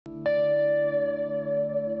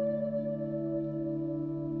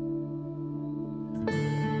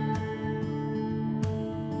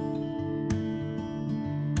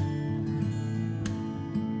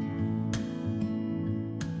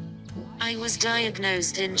was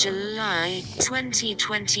diagnosed in July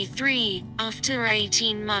 2023, after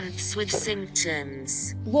 18 months with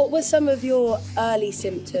symptoms. What were some of your early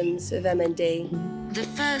symptoms of MND? The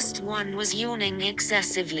first one was yawning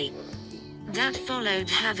excessively. That followed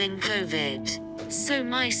having COVID. So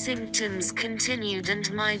my symptoms continued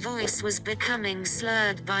and my voice was becoming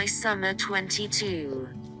slurred by summer 22.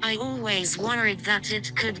 I always worried that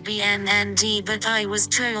it could be MND, but I was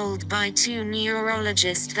told by 2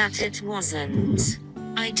 neurologists that it wasn't.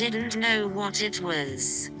 I didn't know what it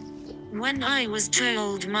was. When I was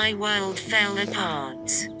told, my world fell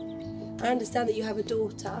apart. I understand that you have a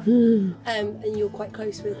daughter, and you're quite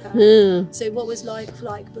close with her. So what was life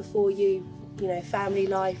like before you know, family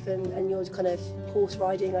life and your kind of horse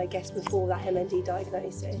riding, I guess, before that MND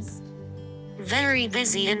diagnosis? Very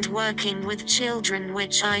busy and working with children,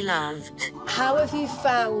 which I loved. How have you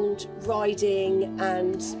found riding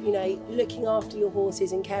and, you know, looking after your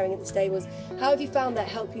horses and caring at the stables? How have you found that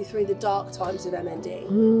help you through the dark times of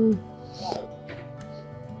MND?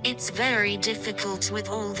 It's very difficult with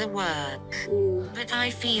all the work, but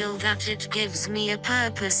I feel that it gives me a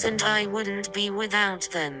purpose and I wouldn't be without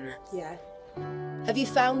them. Yeah. Have you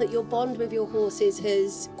found that your bond with your horses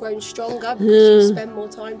has grown stronger because you spend more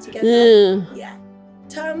time together? Yeah. In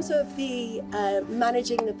terms of the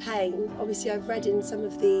managing the pain, obviously I've read in some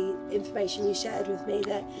of the information you shared with me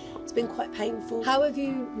that it's been quite painful. How have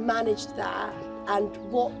you managed that, and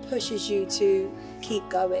what pushes you to keep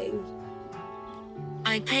going?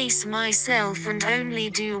 I pace myself and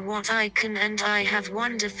only do what I can, and I have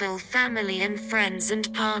wonderful family and friends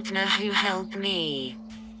and partner who help me.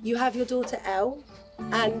 You have your daughter Elle,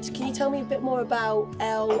 and can you tell me a bit more about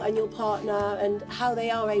Elle and your partner and how they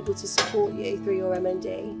are able to support you through your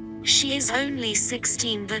MND? She is only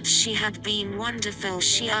 16, but she had been wonderful.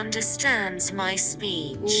 She understands my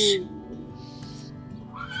speech. She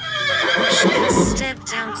has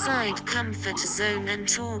stepped outside comfort zone and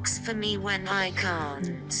talks for me when I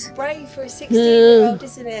can't. Brave for a 16-year-old,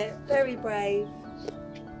 isn't it? Very brave.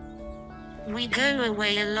 We go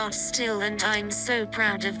away a lot still, and I'm so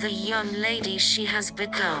proud of the young lady she has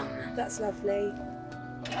become. That's lovely.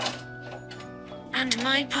 And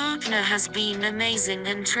my partner has been amazing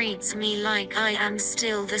and treats me like I am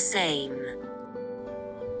still the same.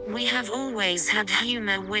 We have always had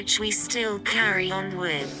humour, which we still carry on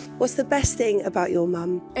with. What's the best thing about your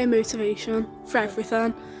mum? Her motivation for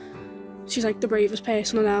everything. She's like the bravest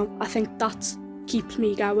person I know. I think that keeps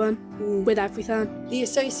me going with everything. The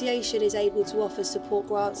association is able to offer support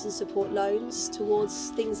grants and support loans towards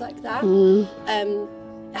things like that.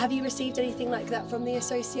 Have you received anything like that from the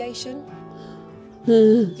association?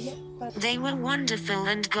 Yeah. They were wonderful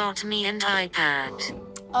and got me an iPad.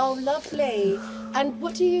 Oh, lovely. And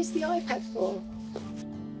what do you use the iPad for?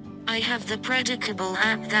 I have the Predicable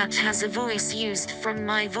app that has a voice used from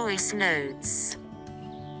my voice notes.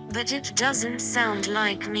 But it doesn't sound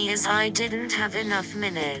like me, as I didn't have enough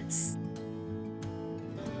minutes.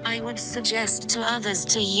 I would suggest to others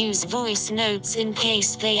to use voice notes in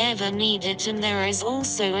case they ever need it, and there is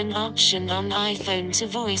also an option on iPhone to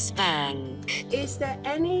voice bank. Is there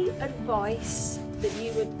any advice that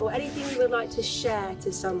you would, or anything you would like to share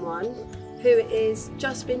to someone who is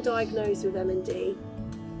just been diagnosed with MND?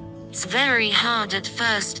 It's very hard at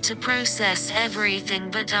first to process everything,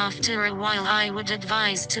 but after a while I would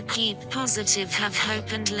advise to keep positive, have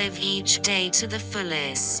hope, and live each day to the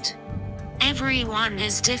fullest. Everyone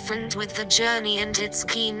is different with the journey, and it's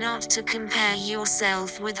key not to compare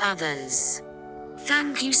yourself with others.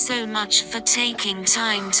 Thank you so much for taking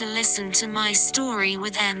time to listen to my story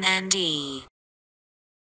with MND.